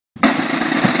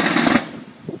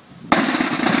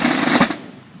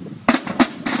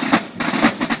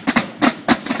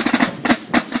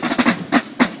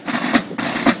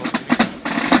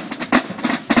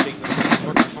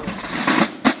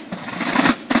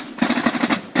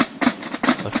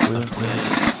But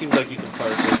seems like you can fire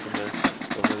close from there.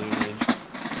 Over the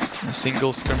range. a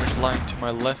single skirmish line to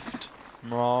my left.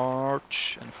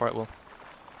 March and fire at will.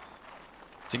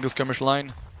 Single skirmish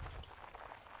line.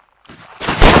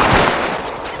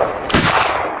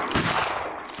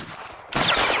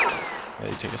 Yeah,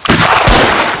 you take a spot.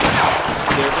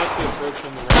 They're about to approach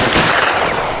from the right.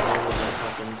 When that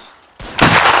happens.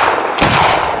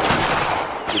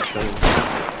 Good shooting.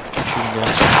 Shooting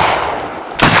gas.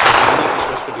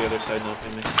 Switch to the other side now,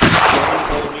 Phoenix.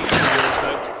 Follow me to the other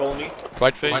side. Follow me.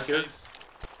 Right face.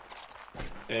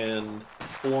 And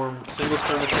form single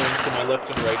skirmish line to my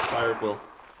left and right. Fire at will.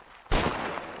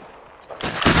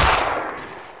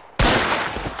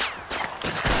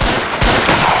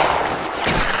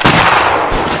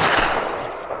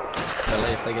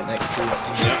 If they get next to you,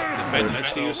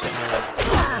 Next to you, so my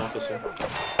left. Officer.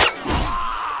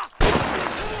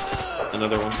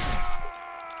 Another one.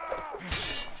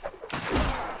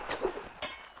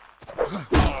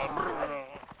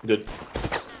 Good.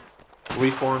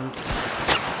 Reform.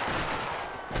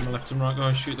 To my left and right,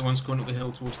 guys. Shoot the ones going up the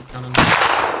hill towards the cannon.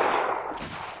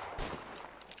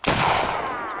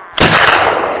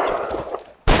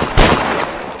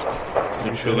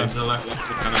 Sure. Left to the left. The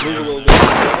cannon. Move a Yeah. little bit.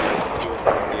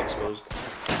 Be exposed.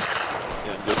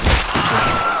 Yeah, good.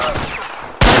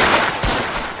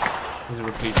 There's a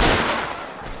repeat.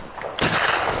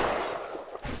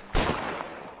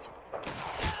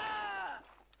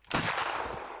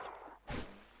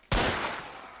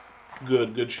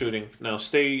 Good shooting. Now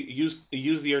stay. Use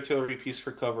the artillery piece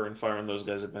for cover and fire on those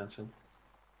guys advancing.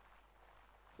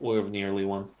 We have nearly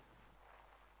won.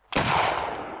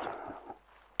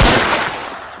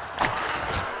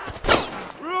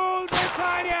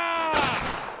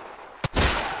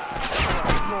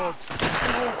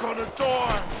 You're gonna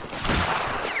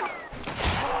die!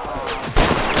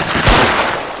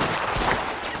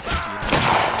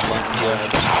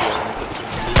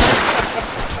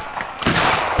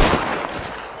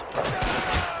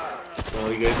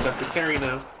 Well, you guys have to carry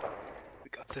now. We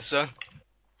got this, son.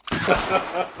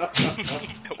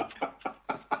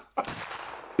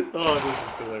 Oh, this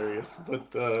is hilarious,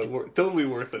 but totally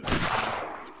worth it.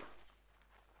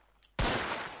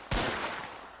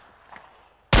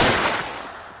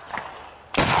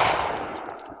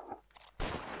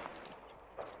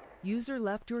 User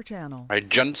left your channel. Alright,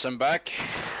 gents, I'm back.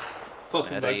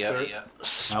 Welcome Had back, a sir.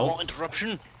 small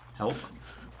interruption. Help.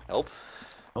 Help?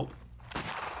 Help.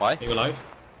 Why? Are you alive?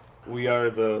 We are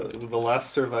the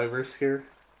last survivors here.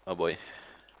 Oh boy.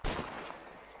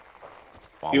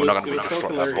 Well, It we're was- not it gonna was be so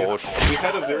short hilarious. that We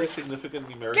had a very significant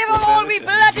numerical Give 'em all we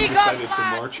advantage, and we bloody decided to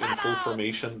gun, march in lads! full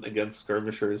formation against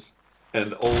skirmishers,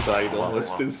 and all died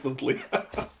almost instantly.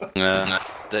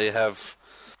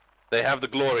 They have the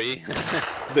glory.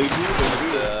 They do.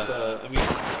 It's, I mean,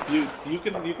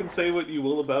 you can say what you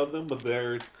will about them, but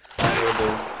they're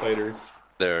terrible fighters.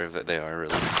 They are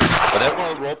really. But they're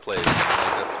more roleplay. Like,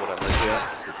 that's what I like. Yeah.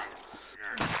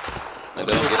 Like,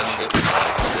 they don't get a shit.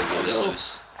 They will lose.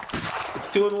 It's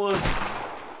 2-1.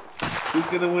 Who's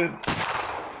gonna win?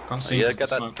 Can't see. Yeah, into got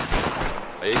the that.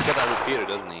 smoke. He's got that repeater,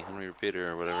 doesn't he? Henry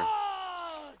repeater or whatever.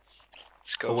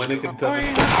 Let's go. Oh, when it can touch.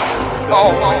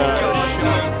 Oh,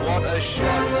 What a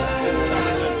shot!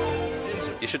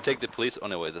 You should take the police. Oh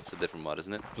no, wait, that's a different mod,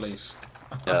 isn't it? Please.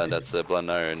 Yeah, that's a blunt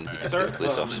iron. He can Sir, take the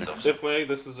police officer. this way,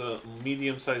 this is a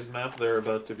medium-sized map. They're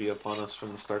about to be upon us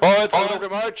from the start. Oh, it's over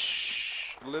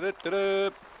march! Lit it, lit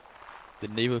up! The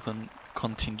naval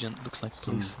contingent looks like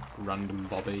Some police. random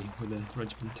Bobby with a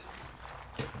regiment.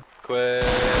 Quick!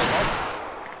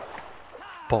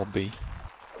 Bobby.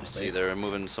 You see, they're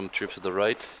moving some troops to the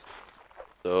right.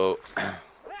 So,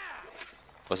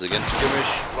 once again,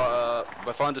 skirmish.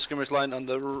 I found the skirmish line on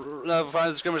the. No, I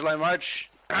found the skirmish line march.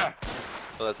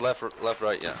 So that's left,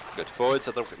 right. Yeah, good. Forward,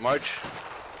 set up, march.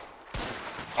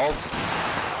 Halt.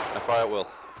 And fire at will.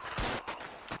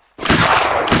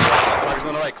 Target's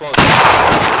on the right, close. There,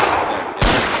 yeah.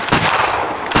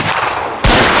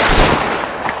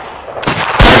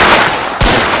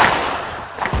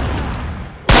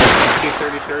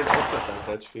 33rd, also don't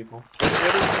touch people. Never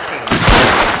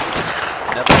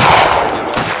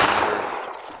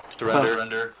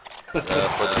surrender for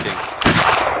the king.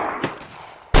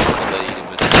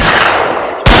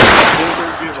 Never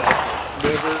give up.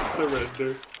 Never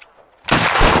surrender.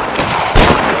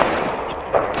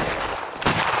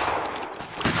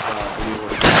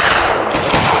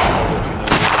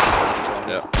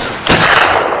 Yeah.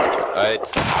 Alright,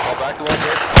 fall back a little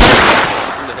bit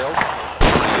from the hill.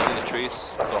 Using the trees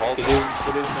to hold. It is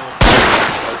now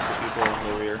most of the people in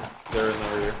the rear. They're in the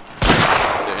rear.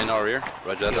 They're in our rear.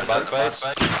 Roger that. Back face.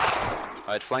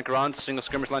 Alright, flank around, single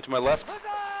skirmish line to my left.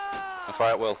 And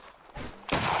fire at will.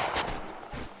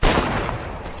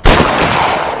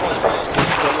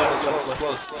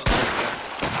 Close.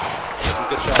 Some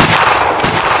good shots.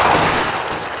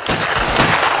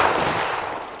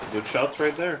 Good shots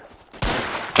right there.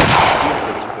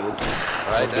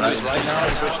 Alright, enemies right now,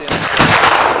 switch the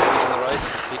enemies on the right,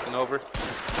 peeking over.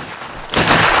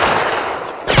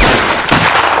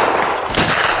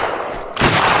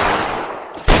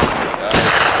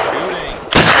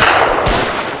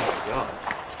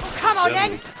 Come on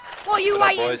then! What are you Good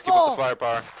waiting boys, keep up the for?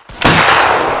 firepower.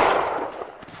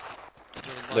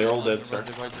 They're all dead, sir.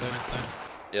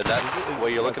 Yeah, that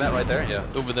what you're looking at right there? Yeah.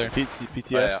 Over there. PTS.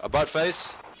 Yeah, about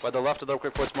face, by the left of the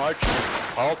quick force march.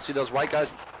 Halt, see those white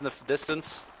guys in the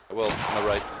distance? Well, on the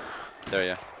right. There,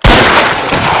 yeah.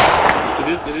 It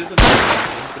is an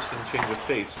interesting change of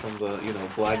face from the, you know,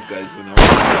 black guys we know.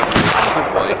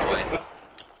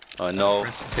 Oh no.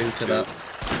 Press 2 to that.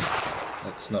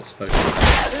 That's not supposed to be. You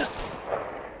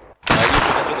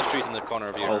can enter the street in the corner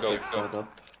of your go.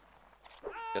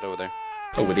 Get over there.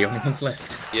 Oh, we're the only ones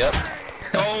left. Yep.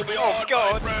 Oh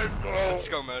god! Let's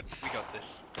go, man. We got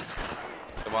this.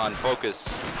 Come on, focus.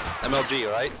 MLG,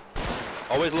 alright?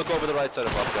 Always look over the right side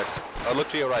of objects. Look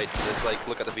to your right. It's like,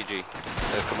 look at the VG.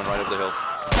 They're coming right up the hill.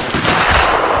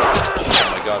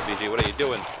 Oh my god, VG, what are you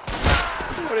doing?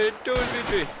 What are you doing,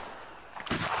 VG?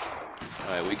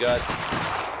 Alright, we got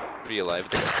 3 alive.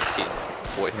 They got 15.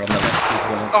 Boy. We're on the left as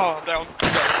well. Oh, I'm down.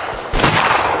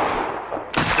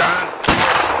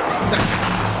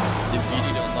 The VD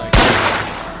don't like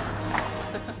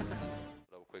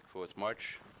Double quick forwards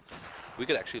march. We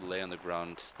could actually lay on the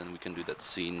ground, then we can do that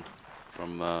scene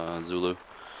from Zulu.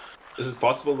 Is it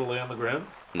possible to lay on the ground?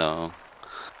 No.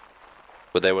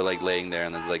 But they were like laying there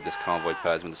and there's like this convoy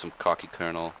pass with some cocky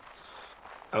colonel.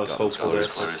 I was God, hopeful there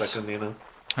those for a colors. second, you know.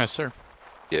 Yes, sir.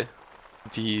 Yeah.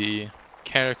 The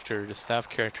character, the staff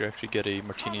character, actually get a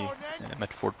martini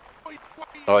metaphor.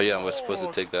 Oh yeah, I was supposed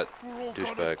to take that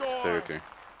douchebag character.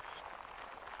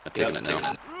 I'm taking it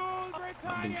now.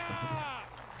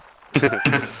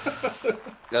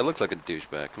 That looks like a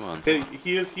douchebag, come on. Hey,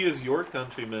 he is your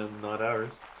countryman, not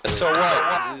ours. So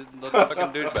what? He's not a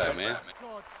fucking douchebag, man.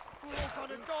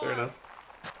 Fair enough.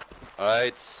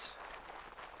 Alright.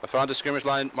 I found the skirmish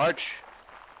line. March!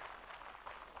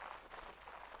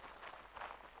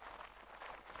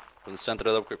 From the center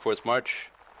of the quick force march.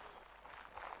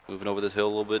 Moving over this hill a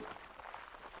little bit.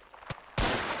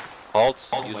 Halt.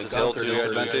 Use this hill to your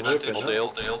advantage. Hold the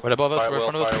hill. Right above us, Fire right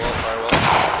in well, front of us. fire well.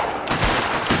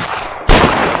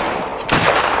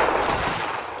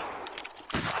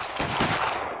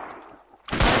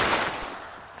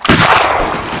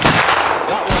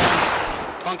 Got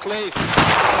one! Conclave!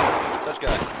 Touch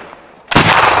guy.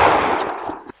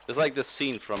 It's like this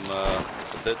scene from,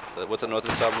 what's it? What's the North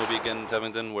and South movie again,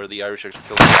 Tevington, where the Irish are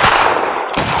killed.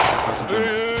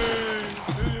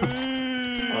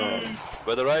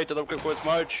 By the right, to the quick forwards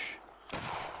march.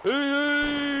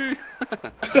 It's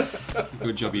a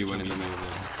good job you went in the middle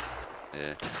there.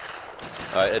 Yeah.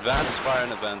 Alright, advance, fire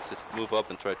in advance. Just move up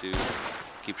and try to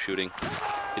keep shooting.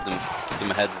 Keep them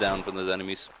heads down from those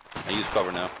enemies. And use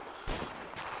cover now.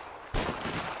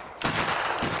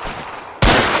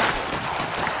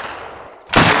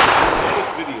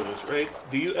 Videos, right?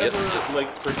 Do you ever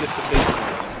like participate in them?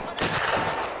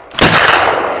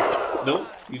 No?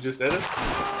 You just edit?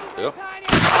 Yep.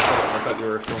 I thought you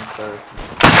were a film star.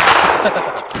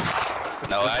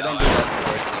 No, I don't do that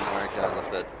work anymore. I kind of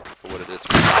left that for what it is.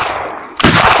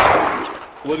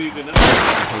 What do you do now?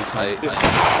 Hotel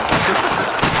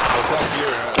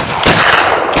Fuhrer.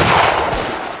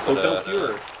 Hotel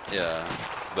Fuhrer. Yeah,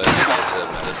 but it's a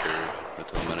manager,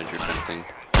 hotel manager kind of thing.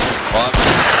 Well,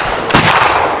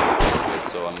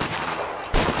 so I'm.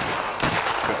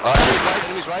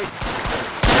 Enemy's right.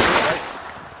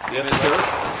 Yes, sir.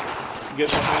 Get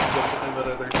behind that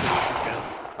other city if you can.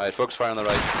 Alright, folks, fire on the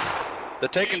right. They're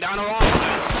taking down our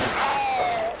officers!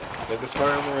 Focus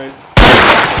fire on the right.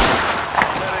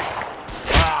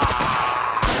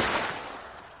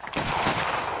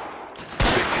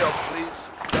 Pick me up,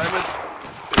 please. Diamond.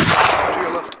 To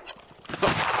your left.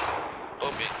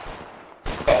 Okay.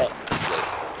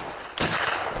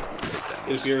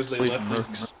 It appears they Please,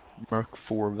 left. Merc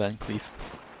 4 Van Cleef.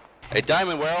 Hey,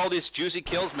 Diamond, where are all these juicy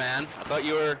kills, man? I thought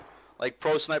you were like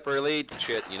pro sniper elite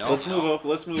shit, you know? Let's move up.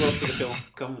 Let's move up to the hill.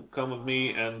 Come with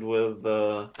me and with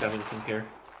Cavington here.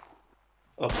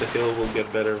 Up the hill, we'll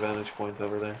get better vantage point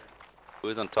over there. Who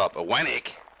is on top? A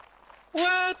Wennick?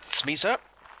 What? It's me, sir.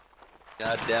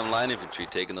 Goddamn line infantry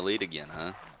taking the lead again,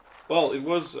 huh? Well, it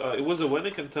was a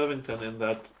Wennick and Tevington in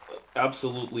that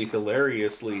absolutely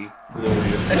hilariously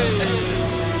glorious.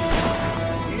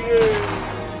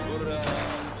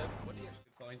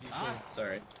 Find you soon.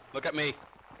 Sorry. Look at me.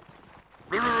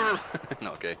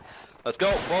 No, okay. Let's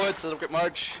go. Forward, set up quick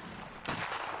march.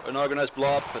 An organized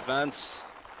blob, advance.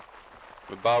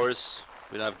 We're Bowers.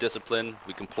 We don't have discipline.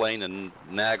 We complain and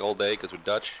nag all day because we're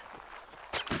Dutch.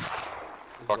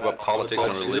 Talk about politics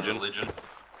and religion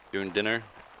during dinner.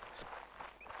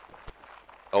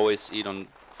 Always eat on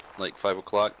like 5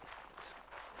 o'clock.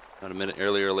 Not a minute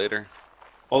earlier or later.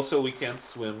 Also, we can't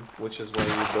swim, which is why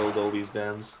we build all these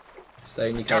dams.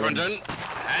 Stay in your columns. Carrington,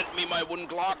 hand me my wooden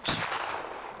blocks.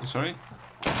 You sorry?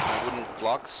 My wooden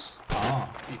blocks. Ah,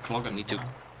 you clog I it. need to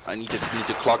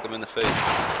clock them in the face.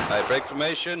 Alright, break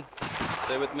formation.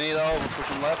 Stay with me though. We're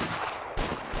pushing left.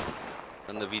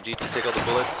 And the VG to take all the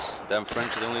bullets. Damn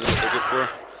French is the only thing they're good for.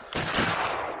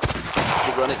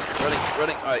 Keep running.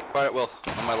 Alright, fire at will.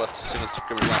 On my left. As soon as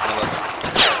skirmish line on my left.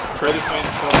 Try to find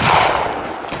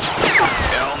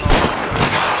Hell no.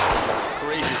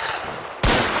 Courageous.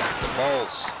 The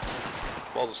balls.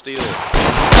 Balls of steel.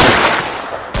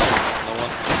 No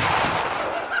one.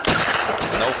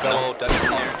 No fellow Dutch in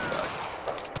here.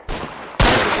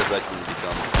 What a good red can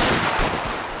become.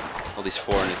 All these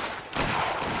foreigners.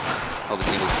 All these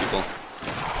English people.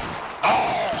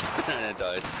 Oh! And it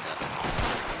dies. Yeah.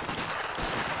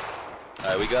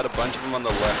 Alright, we got a bunch of them on the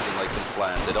left in like some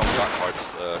plans. They don't got parts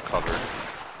cover.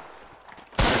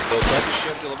 So try to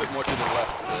shift a little bit more to the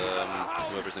left,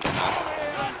 whoever's in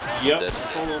command. Yep,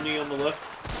 follow me on the left.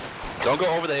 Don't go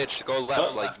over the hitch, go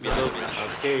left, like behind the hitch.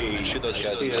 Okay. And shoot those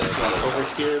guys in the over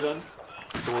here then,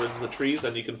 towards the trees,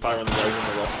 and you can fire on the guys on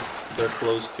the left. They're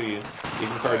close to you. You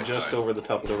can fire just over the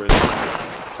top of the ridge.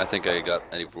 I think I got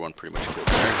everyone pretty much killed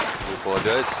there. We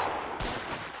apologize.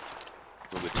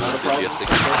 A little bit too Not a problem. enthusiastic.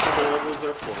 That's what the rebels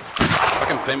are for.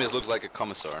 Fucking Pemis looks like a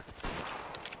commissar.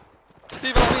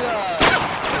 Viva la vida!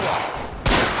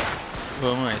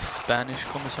 Well, am I a Spanish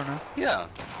commissar now? Yeah,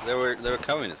 they were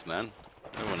communists, man.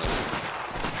 Everyone knows it.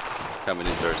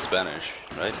 Communists are Spanish,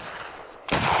 right?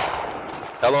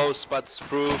 Hello, Spats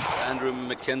Proof, Andrew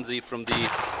McKenzie from the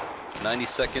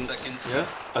 92nd. Yeah,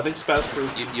 I think Spaz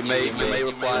Proof. You may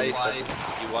reply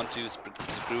if you want to.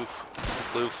 Spoof.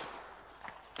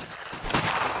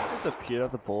 It just appeared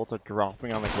that the bullets are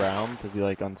dropping on the ground to be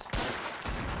like you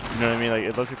know what I mean? Like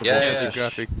it looks like the bullets The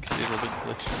graphics is a little bit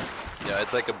glitchy. Yeah,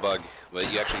 it's like a bug, but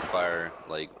you actually fire,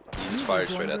 like, you just fire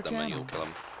straight at them and you'll kill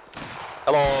them.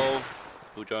 Hello!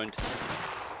 Who joined?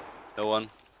 No one?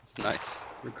 Nice.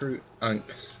 Recruit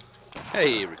Unks.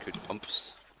 Hey, recruit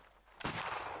pumps.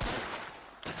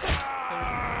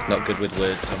 Not good with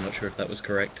words, so I'm not sure if that was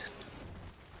correct.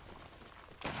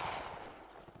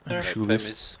 Alright,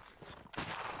 Pemis.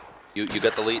 You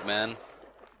got the lead, man.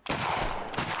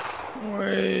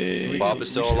 Wait. Bob is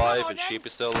still alive and Sheep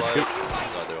is still alive.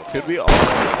 No, they're okay. Could we all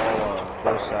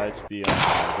both sides be on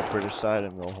the British side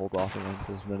and we'll hold off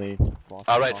against as many blocks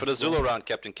as Alright, for the possible? Zulu round,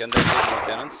 Captain, can they take more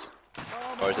cannons?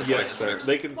 Or is it Yes, fixed? sir.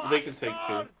 They can take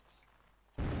two.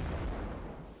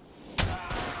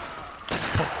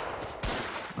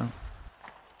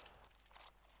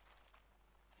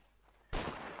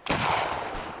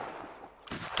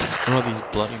 Where are these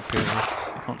blood imperialists?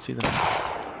 I can't see them.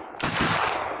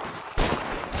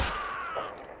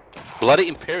 Bloody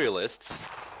imperialists?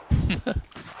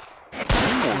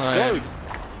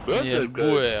 Yeah,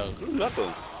 Boer.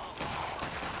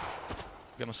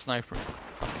 Got a sniper.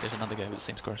 Fuck, there's another guy with the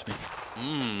same scar as me.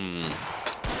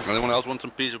 Anyone else want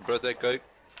some piece of birthday cake?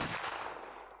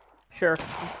 Sure.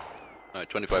 Alright,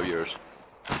 25 euros.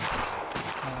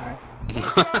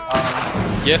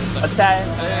 Yes.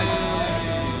 Attack!